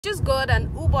Just got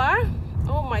an Uber.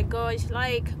 Oh my gosh,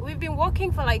 like we've been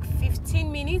walking for like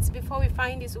 15 minutes before we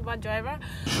find this Uber driver.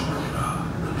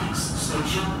 Jumeirah. The next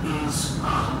station is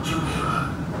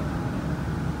Jumeirah.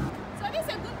 So this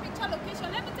is a good picture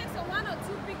location. Let me take some 1 or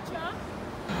 2 pictures.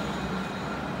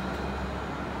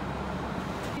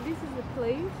 This is the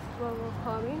place where we're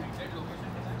coming.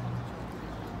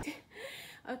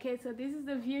 Okay, so this is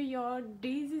the view, y'all.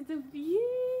 This is the view.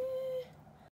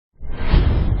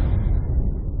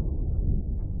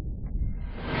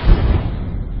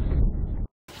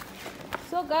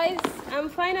 So guys, I'm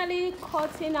finally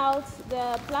cutting out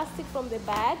the plastic from the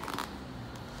bag.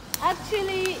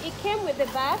 Actually, it came with the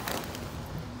bag.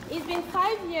 It's been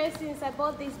 5 years since I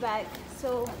bought this bag.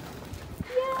 So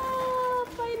yeah,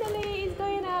 finally it's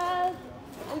going out.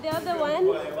 And the other one.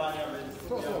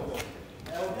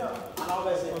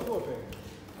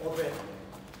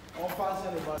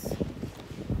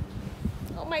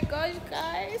 Oh my gosh,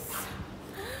 guys.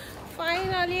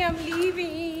 Finally I'm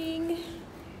leaving.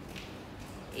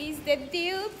 Is the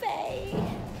due pay?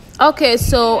 Okay,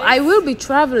 so I will be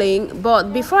traveling,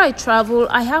 but before I travel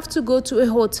I have to go to a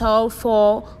hotel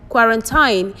for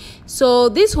quarantine. So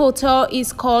this hotel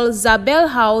is called Zabeel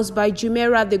house by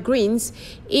Jumeira the Greens.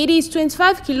 It is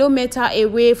 25 kilometers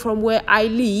away from where I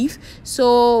live.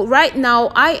 So right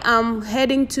now I am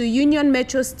heading to Union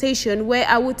Metro Station, where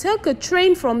I will take a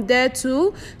train from there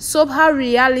to Subha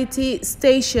reality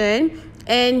station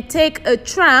and take a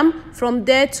tram from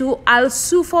there to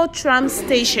Sufouh tram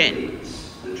station.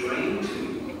 The train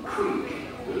to Creek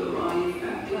will arrive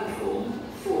at platform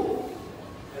 4.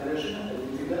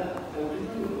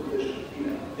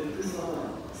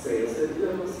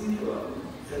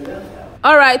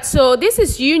 Alright, so this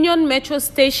is Union Metro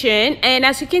Station, and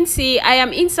as you can see, I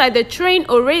am inside the train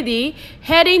already,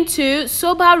 heading to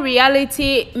Subha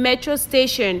reality metro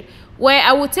station, where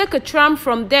I will take a tram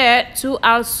from there to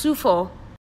Sufouh.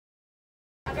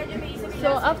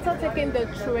 So after taking the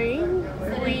train,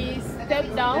 we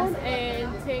step down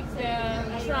and take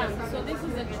the tram. So this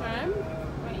is the tram.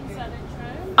 We're inside the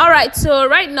tram. Alright, so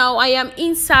right now I am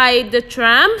inside the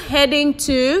tram heading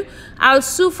to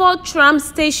Sufouh tram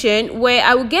station, where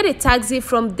I will get a taxi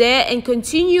from there and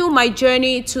continue my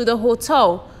journey to the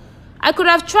hotel. I could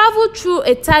have traveled through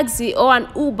a taxi or an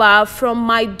Uber from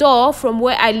my door from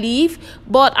where I live,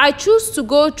 but I choose to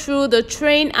go through the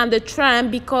train and the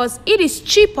tram because it is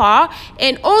cheaper,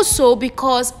 and also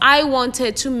because I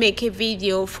wanted to make a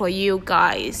video for you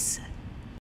guys.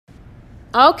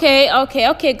 Okay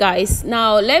guys,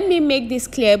 now let me make this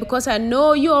clear, because I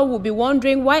know you all will be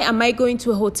wondering, why am I going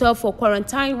to a hotel for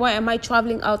quarantine? Why am I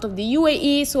traveling out of the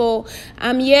UAE? So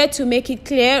I'm here to make it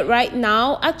clear right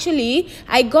now. Actually,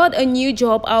 I got a new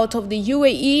job out of the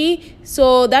UAE,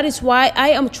 so that is why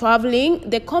I am traveling.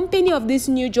 The company of this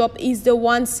new job is the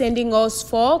one sending us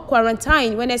for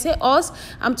quarantine. When I say us,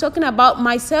 I'm talking about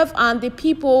myself and the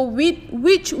people with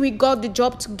which we got the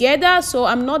job together. So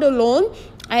I'm not alone.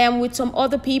 I am with some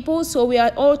other people, so we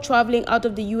are all traveling out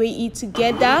of the UAE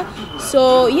together.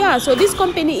 So yeah, so this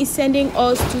company is sending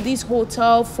us to this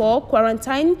hotel for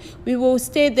quarantine. We will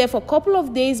stay there for a couple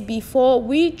of days before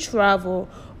we travel.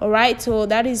 All right, so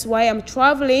that is why I'm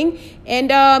traveling.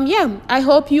 And yeah, I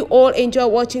hope you all enjoy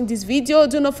watching this video.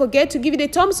 Do not forget to give it a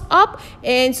thumbs up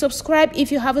and subscribe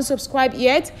if you haven't subscribed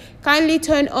yet. Kindly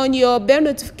turn on your bell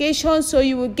notification so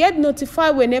you will get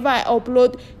notified whenever I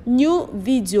upload new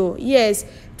video. Yes,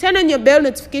 turn on your bell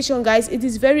notification, guys. It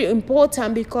is very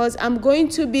important because I'm going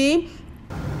to be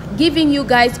giving you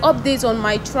guys updates on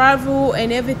my travel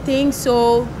and everything,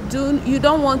 so you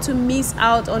don't want to miss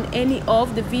out on any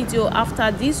of the video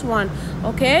after this one.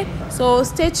 Okay, so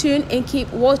stay tuned and keep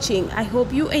watching. I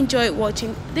hope you enjoy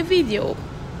watching the video.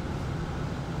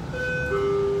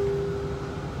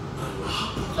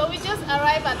 So we just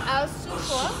arrived at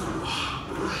Sufouh.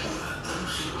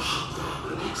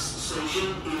 The next station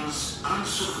is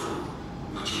Sufouh,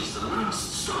 which is the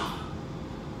last stop.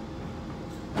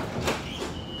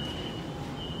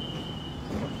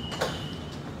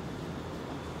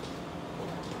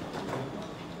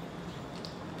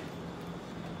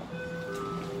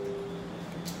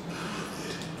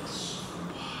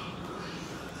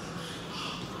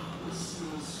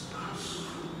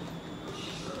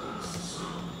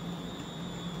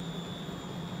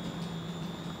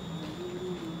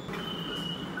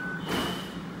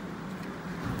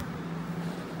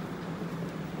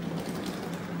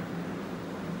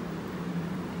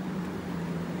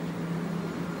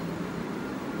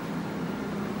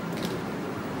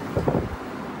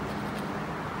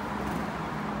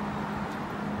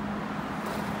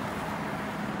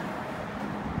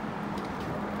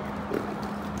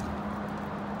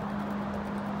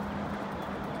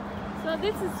 So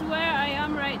this is where I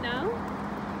am right now.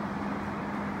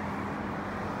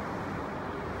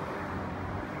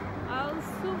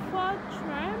 Sufouh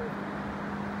tram.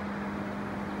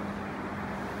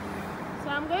 So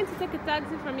I'm going to take a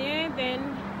taxi from here, then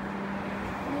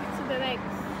move to the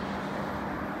next.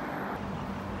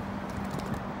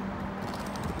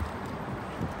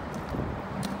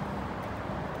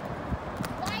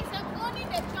 Guys, I'm going in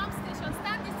the tram station.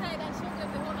 Stand this side and show them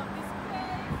the whole of this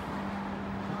place.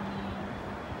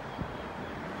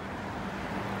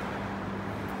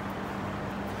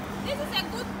 This is a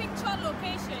good picture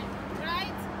location,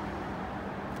 right?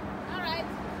 Alright,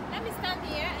 let me stand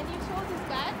here and you show this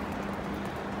guy.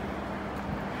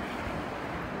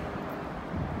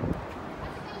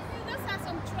 As you can see, those are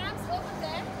some trams over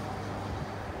there.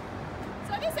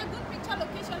 So this is a good picture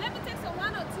location. Let me take some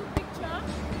 1 or 2 pictures.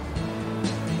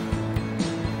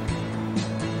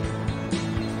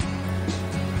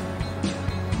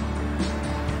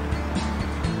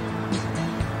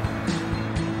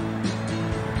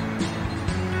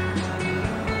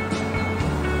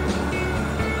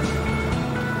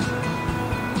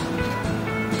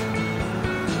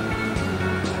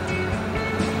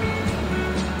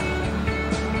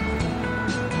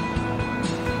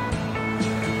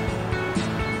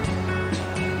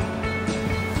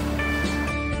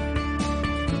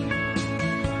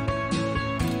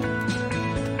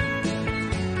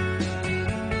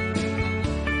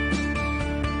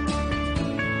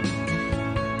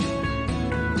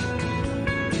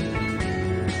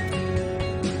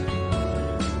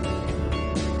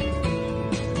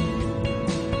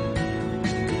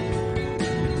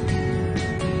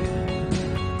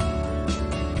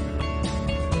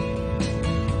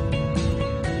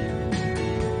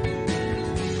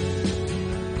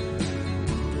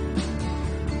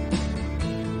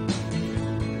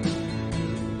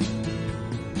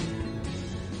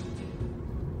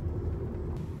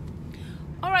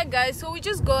 Guys, so we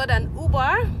just got an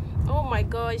Uber. Oh my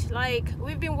gosh, like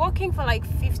we've been walking for like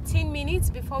 15 minutes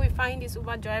before we find this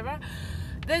Uber driver.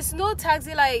 There's no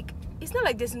taxi, like it's not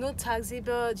like there's no taxi,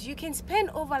 but you can spend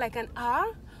over like an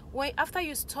hour when after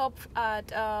you stop at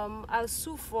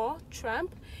Sufouh tram.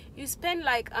 You spend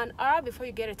like an hour before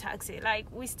you get a taxi. Like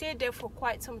we stayed there for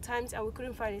quite some times and we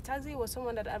couldn't find a taxi. It was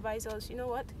someone that advised us, you know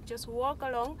what, just walk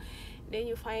along, then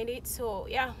you find it. So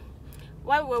yeah,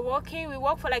 while we're walking, we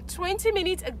walk for like 20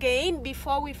 minutes again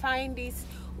before we find this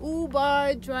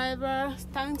Uber driver.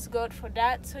 Thanks God for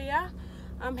that. So yeah,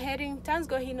 I'm heading, thanks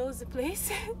God he knows the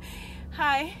place.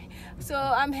 Hi, so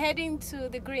I'm heading to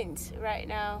the Greens right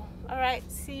now. All right,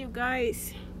 see you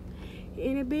guys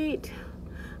in a bit.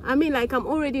 I mean, like I'm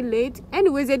already late.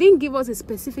 Anyways, they didn't give us a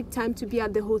specific time to be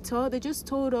at the hotel. They just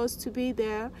told us to be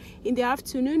there in the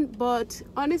afternoon. But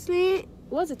honestly,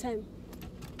 what's the time?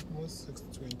 Almost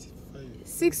 6:25.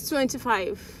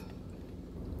 6:25.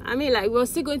 I mean, like we're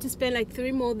still going to spend like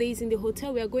 3 more days in the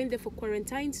hotel. We are going there for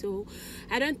quarantine, so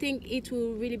I don't think it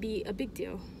will really be a big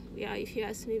deal. Yeah, if you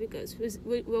ask me, because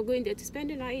we're going there to spend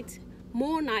the night,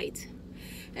 more night.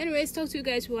 Anyways, talk to you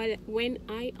guys when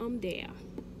I am there.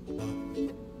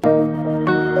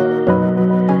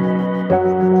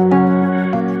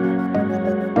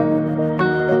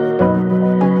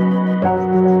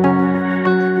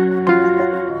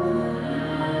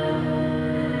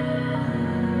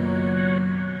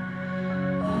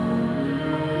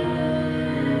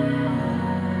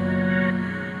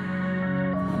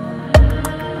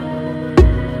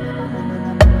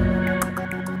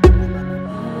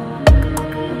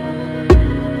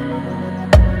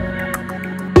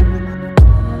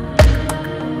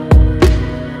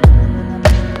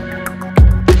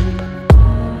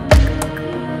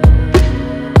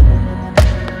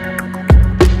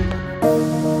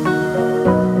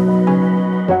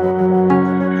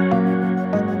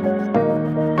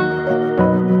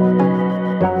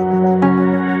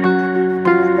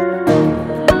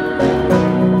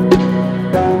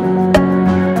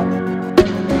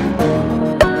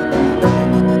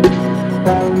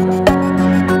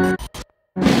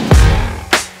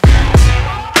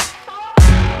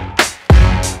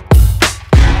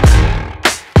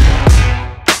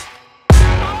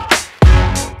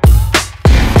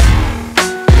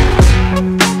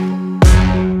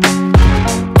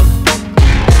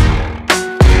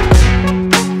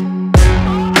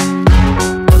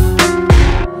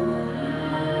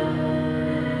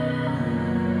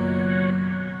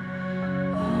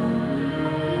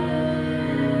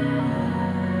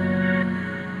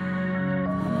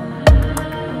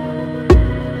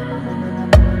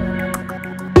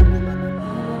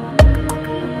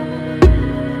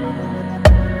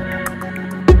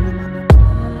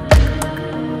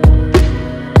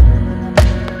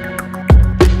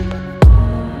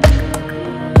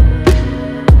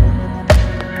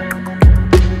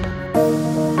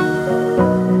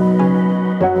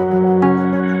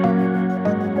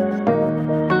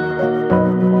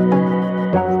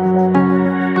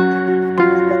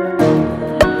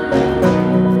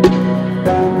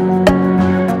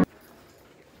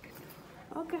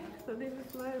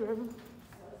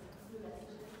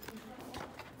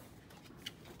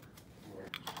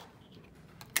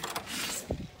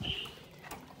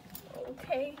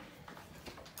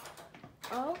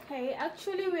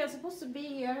 actually we are supposed to be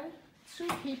here 2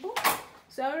 people,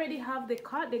 so I already have the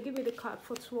card. They give me the card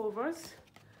for 2 of us.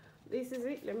 This is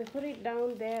it. Let me put it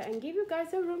down there and give you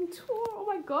guys a room tour. Oh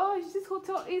my gosh, this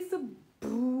hotel is a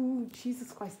boo.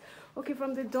 Jesus Christ. Okay,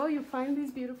 from the door you find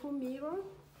this beautiful mirror.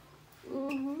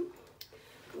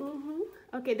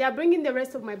 Okay, they are bringing the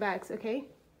rest of my bags. Okay.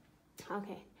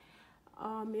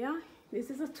 Yeah, this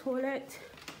is a toilet.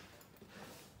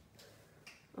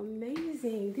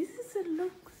 Amazing. This is a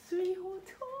luxury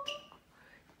hotel.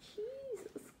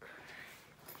 Jesus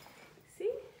Christ.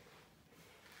 See?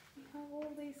 You have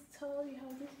all these towels. You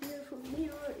have this beautiful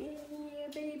mirror in here,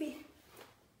 baby.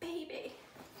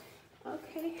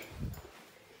 Okay.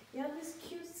 You have this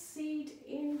cute seat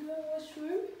in the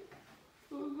washroom.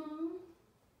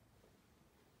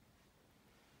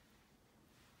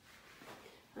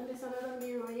 And there's another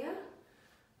mirror here.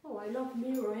 Oh, I love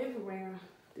mirror everywhere.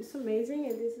 This is amazing.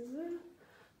 And this is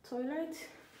a toilet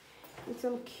with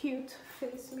some cute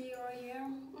face mirror here.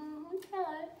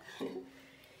 Hello.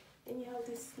 And you have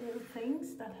these little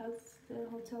things that has the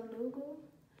hotel logo.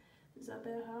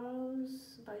 Zabeel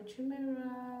House by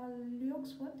Jumeirah,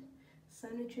 what?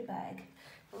 Sanitary bag.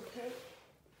 Okay.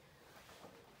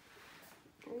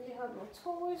 And you have your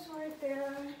toys right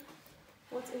there.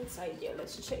 What's inside here?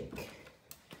 Let's check.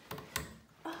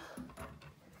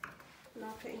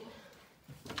 Nothing.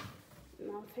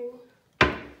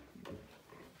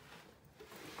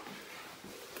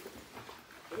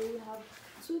 And you have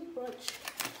toothbrush.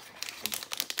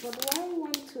 But why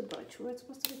 1 toothbrush? We're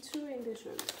supposed to be 2 in this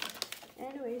room.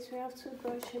 Anyways, we have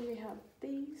toothbrush and we have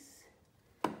these.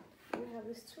 And we have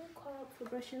this 2 cup for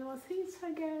brushing our teeth,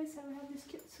 I guess. And we have this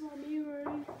cute small mirror.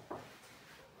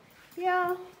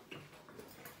 Yeah.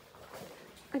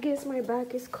 I guess my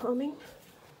bag is coming.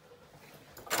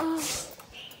 Oh,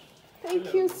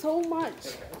 thank you so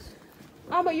much.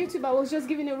 I'm a YouTuber. I was just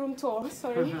giving a room tour.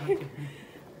 Sorry.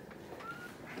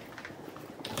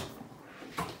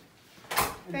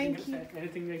 Thank you.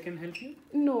 Anything I can help you?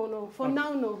 No. For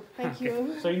now, no. Thank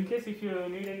you. So in case if you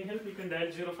need any help, you can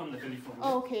dial 0 from the telephone.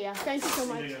 Oh, okay, yeah. Thank you so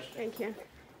much. Thank you.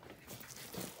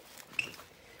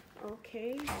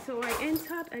 Okay, so I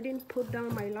entered. I didn't put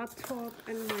down my laptop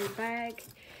and my bag.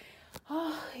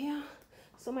 Oh, yeah.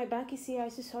 So my bag is here. I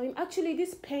just saw him. Actually,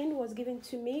 this pen was given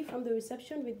to me from the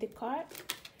reception with the card.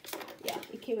 Yeah,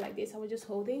 it came like this. I was just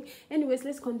holding. Anyways,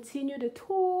 let's continue the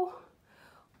tour.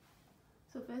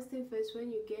 So first thing first,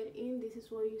 when you get in, this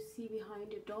is what you see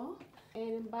behind the door.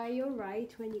 And by your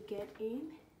right, when you get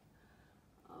in,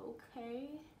 okay,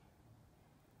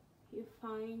 you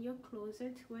find your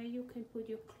closet where you can put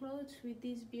your clothes with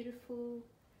this beautiful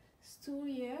stool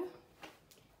here.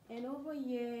 And over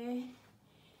here,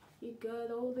 you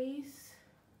got all these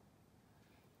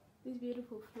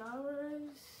beautiful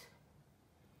flowers.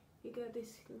 You got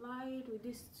this light with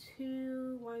these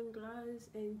 2 wine glasses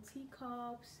and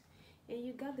teacups. And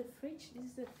you got the fridge. This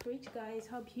is the fridge, guys.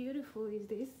 How beautiful is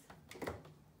this?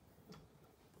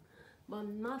 But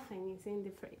nothing is in the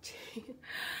fridge.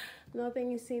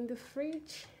 Nothing is in the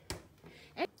fridge.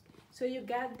 And so you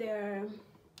got the,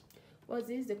 what's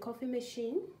this? The coffee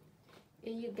machine.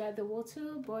 And you got the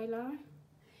water boiler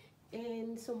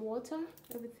and some water.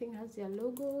 Everything has their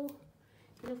logo.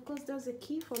 And of course, there's a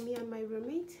key for me and my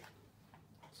roommate.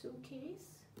 2 keys.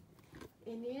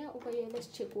 And yeah, over here, let's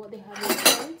check what they have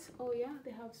inside. Oh yeah,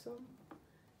 they have some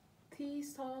tea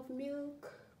stuff,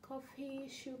 milk, coffee,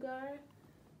 sugar,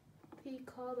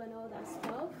 teacup, and all that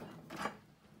stuff.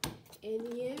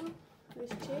 And yeah,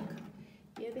 let's check.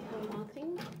 Here they have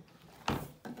nothing.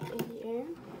 And here,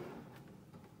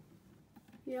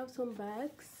 you have some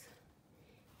bags.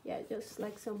 Yeah, just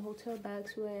like some hotel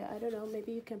bags where, I don't know,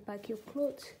 maybe you can pack your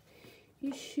clothes,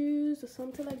 your shoes, or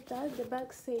something like that. The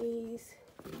bag says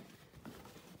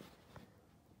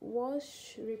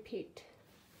wash, repeat.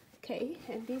 Okay,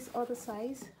 and this other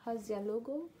size has their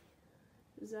logo,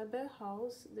 Zabeel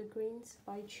House the Greens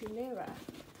by Jumeirah.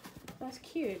 That's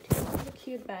cute. That's a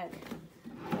cute bag.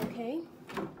 Okay,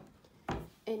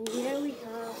 and here we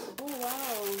have, oh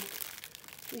wow,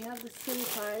 we have the SIM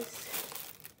cards,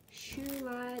 shoe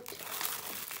mat.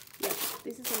 Yeah,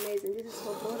 this is amazing. This is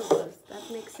for both of us.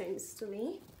 That makes sense to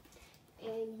me.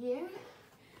 And here,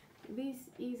 this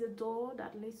is a door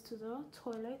that leads to the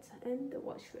toilet and the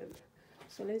washroom.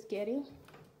 So let's get in.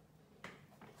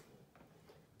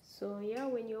 So yeah,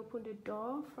 when you open the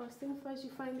door, first thing first, you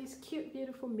find this cute,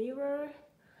 beautiful mirror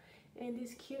and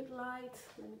this cute light.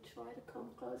 Let me try to come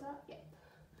closer. Yep,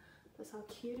 that's how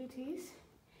cute it is.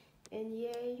 And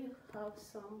yeah, you have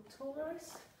some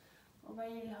towels. Over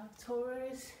here you have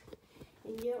towels.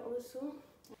 And here also,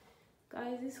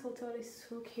 guys, this hotel is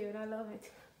so cute. I love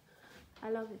it. I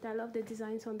love it. I love the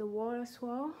designs on the wall as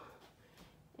well.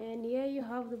 And here you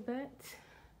have the bed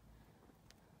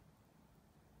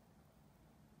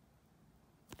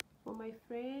for my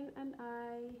friend and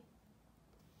I.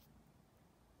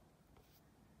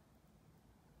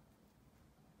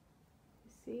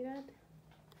 You see that?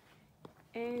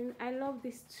 And I love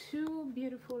these two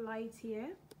beautiful lights here.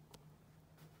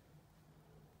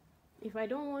 If I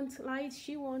don't want light,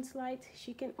 she wants light,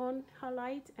 she can on her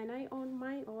light and I on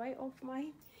mine, or I off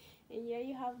mine. And yeah,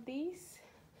 you have these.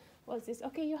 What's this?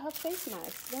 Okay, you have face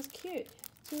masks. That's cute.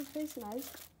 Two face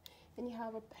masks. And you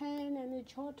have a pen and a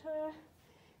jotter.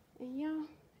 And yeah,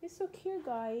 it's so cute,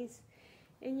 guys.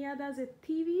 And yeah, that's a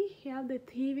TV. You have the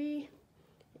TV.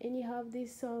 And you have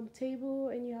this table,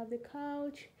 and you have the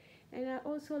couch. And I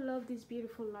also love this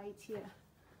beautiful light here.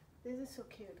 This is so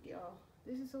cute, y'all.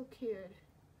 This is so cute.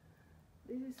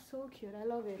 This is so cute. I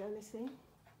love it, honestly.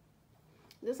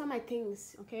 Those are my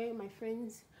things, okay? My friend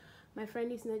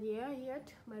is not here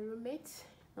yet. My roommate,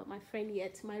 not my friend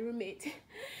yet, my roommate.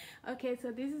 Okay,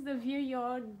 so this is the view,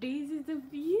 y'all. This is the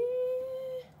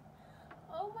view.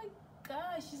 Oh my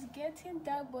gosh, it's getting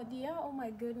dark, but yeah, oh my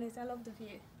goodness, I love the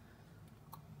view.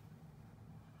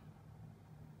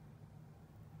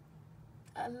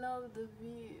 I love the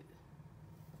view.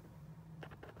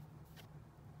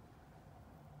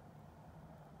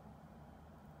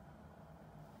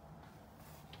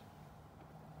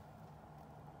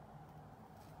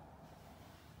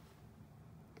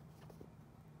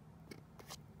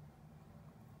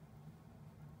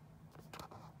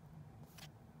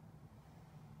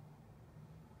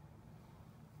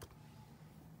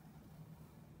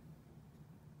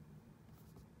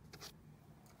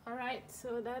 All right,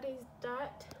 so that is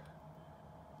that.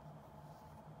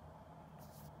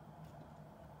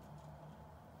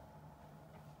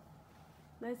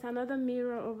 There's another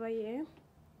mirror over here.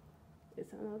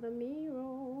 There's another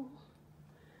mirror.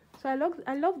 So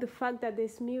I love the fact that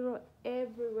there's mirror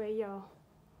everywhere, y'all.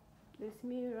 There's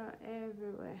mirror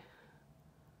everywhere.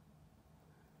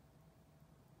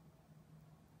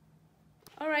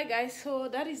 All right, guys, so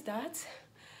that is that.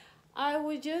 I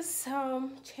will just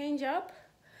change up.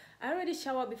 I already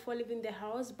showered before leaving the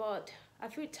house, but I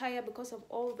feel tired because of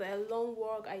all the long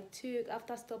walk I took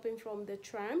after stopping from the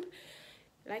tram.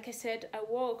 Like I said, I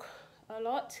walk a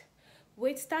lot.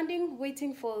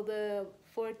 Waiting for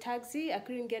a taxi. I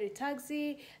couldn't get a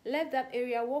taxi. Left that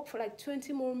area, walked for like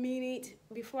 20 more minutes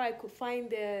before I could find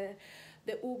the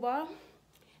Uber.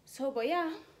 So, but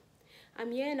yeah,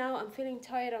 I'm here now. I'm feeling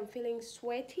tired. I'm feeling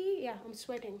sweaty. Yeah, I'm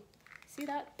sweating. See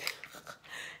that?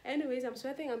 Anyways, I'm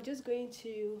sweating. I'm just going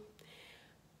to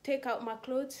take out my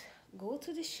clothes, go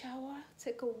to the shower,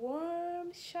 take a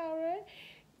warm shower,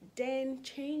 then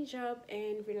change up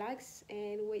and relax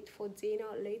and wait for dinner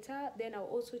later. Then I'll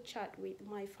also chat with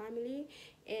my family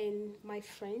and my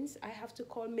friends. I have to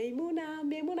call Maimuna.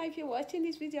 Maimuna, if you're watching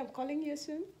this video, I'm calling you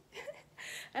soon.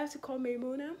 I have to call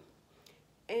Maimuna.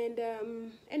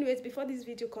 And anyways, before this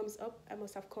video comes up, I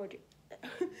must have called you.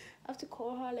 I have to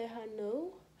call her, let her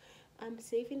know I'm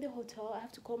safe in the hotel. I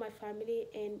have to call my family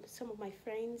and some of my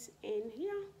friends. And yeah,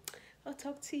 I'll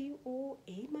talk to you all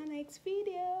in my next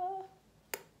video.